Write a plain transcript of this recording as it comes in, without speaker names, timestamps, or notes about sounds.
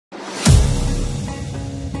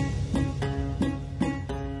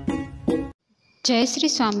Jai Sri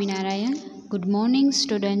Swaminarayan. Good morning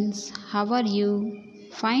students. How are you?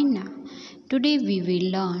 Fine na? Today we will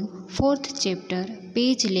learn 4th chapter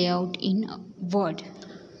page layout in Word.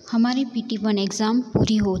 हमारी PT1 exam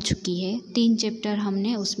पूरी हो चुकी है। 3 chapter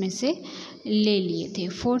हमने उसमें से ले लिए थे।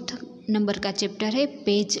 4th नंबर का चैप्टर है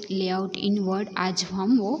पेज लेआउट इन वर्ड। आज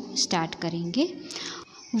हम वो स्टार्ट करेंगे।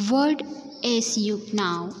 Word SU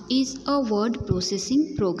now is a word processing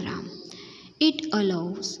program. It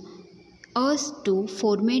allows us to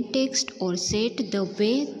format text or set the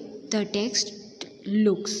way the text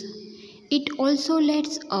looks. It also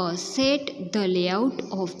lets us set the layout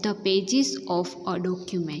of the pages of a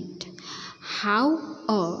document. How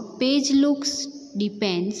a page looks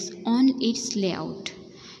depends on its layout.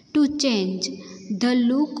 To change the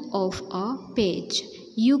look of a page,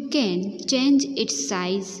 you can change its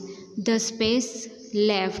size, the space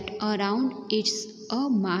left around its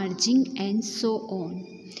margin and so on.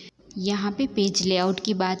 यहाँ पे page layout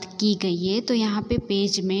की बात की गई है। तो यहाँ पे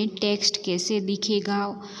पेज में टेक्स्ट कैसे दिखेगा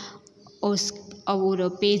और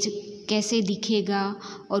पेज कैसे दिखेगा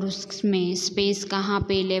और उसमें स्पेस कहाँ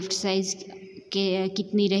पे, लेफ़्ट साइज के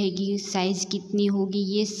कितनी रहेगी, साइज़ कितनी होगी,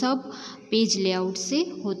 ये सब पेज लेआउट से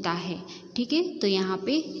होता है। ठीक है, तो यहाँ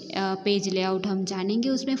पे पेज लेआउट हम जानेंगे।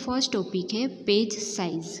 उसमें फर्स्ट टॉपिक है page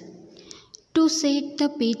size. To set the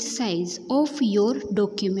page size of your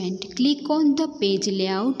document, click on the page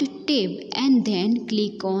layout tab and then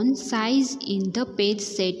click on size in the page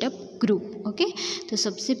setup group. Okay, तो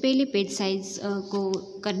सबसे पहले page size को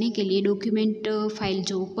करने के लिए document file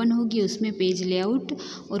जो open होगी उसमें पेज लेआउट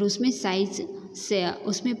और उसमें साइज से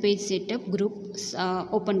उसमें पेज सेटअप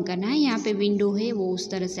ग्रुप ओपन करना है। यहाँ पे विंडो है वो उस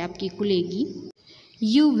तरह से आपकी खुलेगी।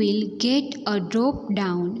 You will get a drop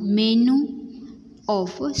down menu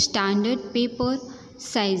of standard paper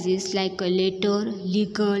sizes like a letter,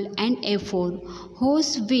 legal and A4.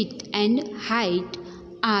 Whose width and height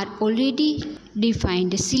are already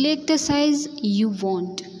defined. Select the size you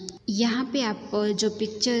want. यहाँ पे आप जो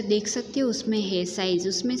पिक्चर देख सकते हो उसमें है साइज़,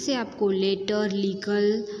 उसमें से आपको लेटर,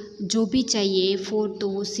 लीगल जो भी चाहिए A4 तो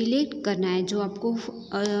वो सिलेक्ट करना है। जो आपको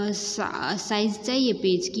साइज़ चाहिए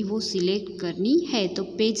पेज की वो सिलेक्ट करनी है, तो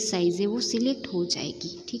पेज साइज़ है वो सिलेक्ट हो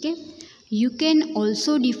जाएगी। ठीक है, You can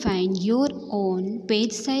also define your own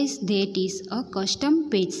page size, that is a custom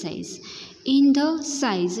page size. In the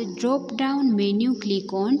size drop down menu,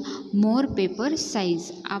 click on more paper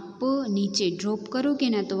size. आप नीचे ड्रॉप करोगे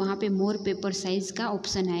ना तो वहाँ पे मोर पेपर साइज़ का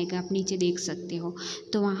ऑप्शन आएगा, आप नीचे देख सकते हो।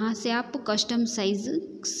 तो वहाँ से आप कस्टम साइज़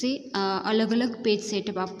से अलग अलग पेज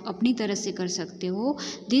सेटअप आप अपनी तरह से कर सकते हो।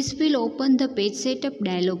 This will open the page setup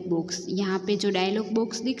dialog box. यहाँ पे जो डायलॉग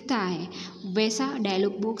बॉक्स दिखता है वैसा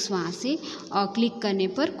डायलॉग बॉक्स वहाँ से क्लिक करने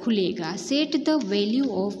पर खुलेगा। Set the value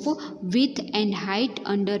of with and height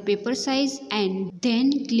under paper size and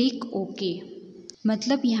then click okay.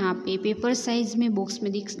 मतलब यहाँ पे पेपर साइज़ में बॉक्स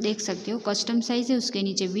में देख सकते हो कस्टम साइज़ है, उसके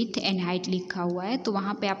नीचे विथ एंड हाइट लिखा हुआ है। तो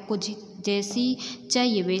वहाँ पे आपको जैसी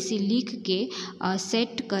चाहिए वैसी लिख के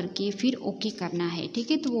सेट करके फिर ओके करना है।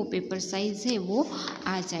 ठीक है, तो वो पेपर साइज़ है वो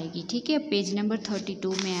आ जाएगी। ठीक है, पेज नंबर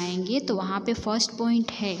 32 में आएंगे तो वहाँ पे फर्स्ट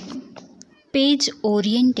पॉइंट है page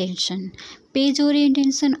orientation. Page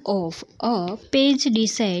orientation of a page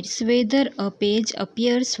decides whether a page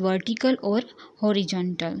appears vertical or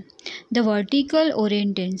horizontal. The vertical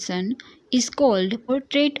orientation is called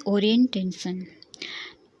portrait orientation.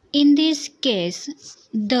 In this case,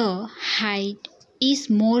 the height is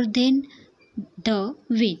more than the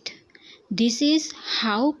width. This is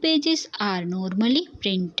how pages are normally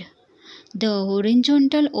printed. The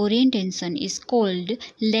horizontal orientation is called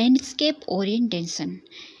landscape orientation.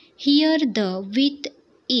 Here the width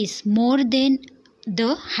is more than the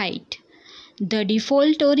height. The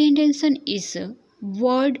default orientation is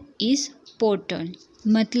word is portal.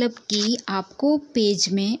 मतलब कि आपको page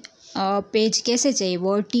में page कैसे चाहिए,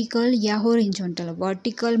 vertical या horizontal.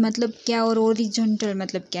 Vertical मतलब क्या और हॉरिजॉन्टल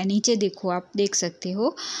मतलब क्या, नीचे देखो आप देख सकते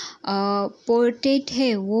हो। पोर्ट्रेट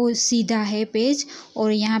है वो सीधा है पेज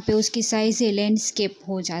और यहाँ पे उसकी साइज़ है लैंडस्केप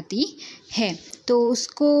हो जाती है। तो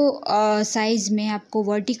उसको साइज़ में आपको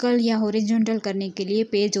वर्टिकल या हॉरिजॉन्टल करने के लिए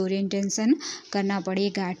पेज ओरिएंटेशन करना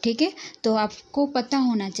पड़ेगा। ठीक है, तो आपको पता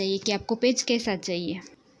होना चाहिए कि आपको पेज कैसा चाहिए।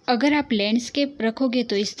 अगर आप लैंडस्केप रखोगे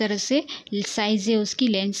तो इस तरह से साइज़ है उसकी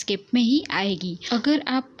लैंडस्केप में ही आएगी। अगर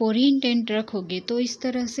आप पोरिएंटेंट रखोगे तो इस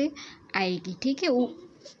तरह से आएगी। ठीक है,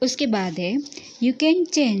 उसके बाद है you can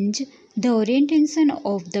change the orientation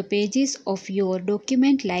of the pages of your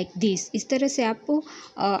document like this. इस तरह से आप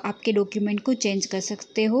आपके डॉक्यूमेंट को चेंज कर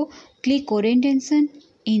सकते हो। Click orientation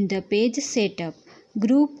in the page setup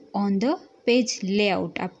group on the page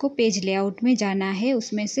layout, आपको पेज लेआउट में जाना है,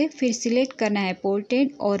 उसमें से फिर सिलेक्ट करना है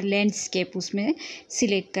पोर्ट्रेट और लैंडस्केप, उसमें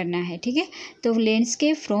सिलेक्ट करना है, ठीक है। तो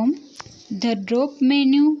landscape from the drop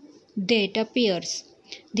menu that appears,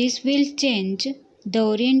 this will change the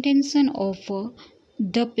orientation of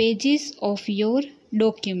the pages of your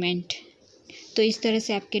document. तो इस तरह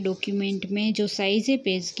से आपके डॉक्यूमेंट में जो साइज़ है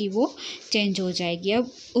पेज की वो चेंज हो जाएगी।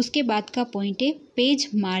 अब उसके बाद का पॉइंट है पेज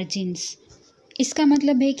मार्जिन्स। इसका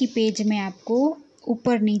मतलब है कि पेज में आपको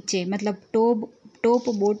ऊपर नीचे मतलब टॉप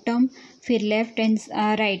बॉटम फिर लेफ्ट एंड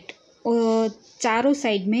राइट चारों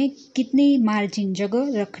साइड में कितनी मार्जिन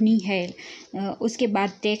जगह रखनी है, उसके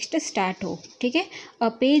बाद टेक्स्ट स्टार्ट हो, ठीक है। A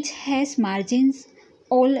page has margins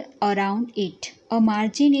all around it. A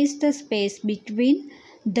margin is the space between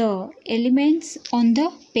the elements on the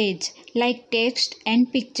page like text and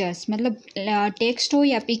pictures. मतलब टेक्स्ट हो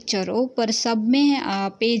या पिक्चर हो, पर सब में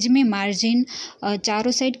पेज में मार्जिन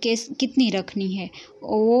चारों साइड कितनी रखनी है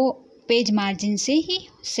वो पेज मार्जिन से ही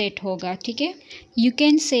सेट होगा, ठीक है। You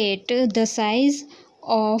can set the size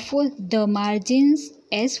of the margins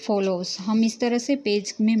as follows. हम इस तरह से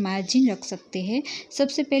पेज में मार्जिन रख सकते हैं।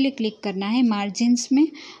 सबसे पहले क्लिक करना है मार्जिन्स में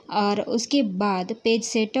और उसके बाद पेज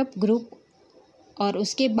सेटअप ग्रुप और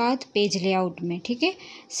उसके बाद पेज लेआउट में, ठीक है।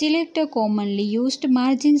 Select a commonly used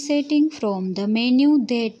margin setting from the menu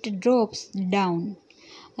that drops down.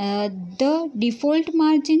 The default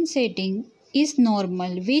margin setting is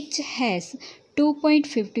normal which has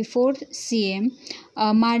 2.54 cm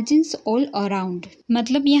margins all around.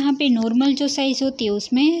 मतलब यहाँ पे नॉर्मल जो साइज़ होती है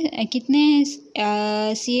उसमें कितने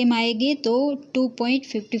cm आएंगे, तो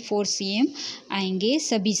 2.54 cm आएंगे,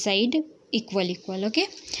 सभी साइड इक्वल, ओके।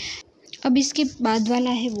 अब इसके बाद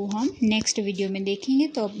वाला है वो हम नेक्स्ट वीडियो में देखेंगे।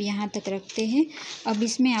 तो अब यहाँ तक रखते हैं। अब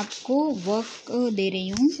इसमें आपको वर्क दे रही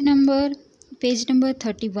हूँ। पेज नंबर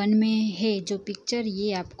 31 में है जो पिक्चर,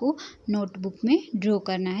 ये आपको नोटबुक में ड्रॉ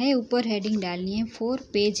करना है। ऊपर हेडिंग डालनी है for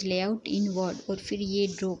page layout in word और फिर ये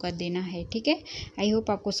ड्रॉ कर देना है, ठीक है। आई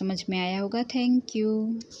होप आपको समझ में आया होगा। Thank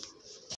you.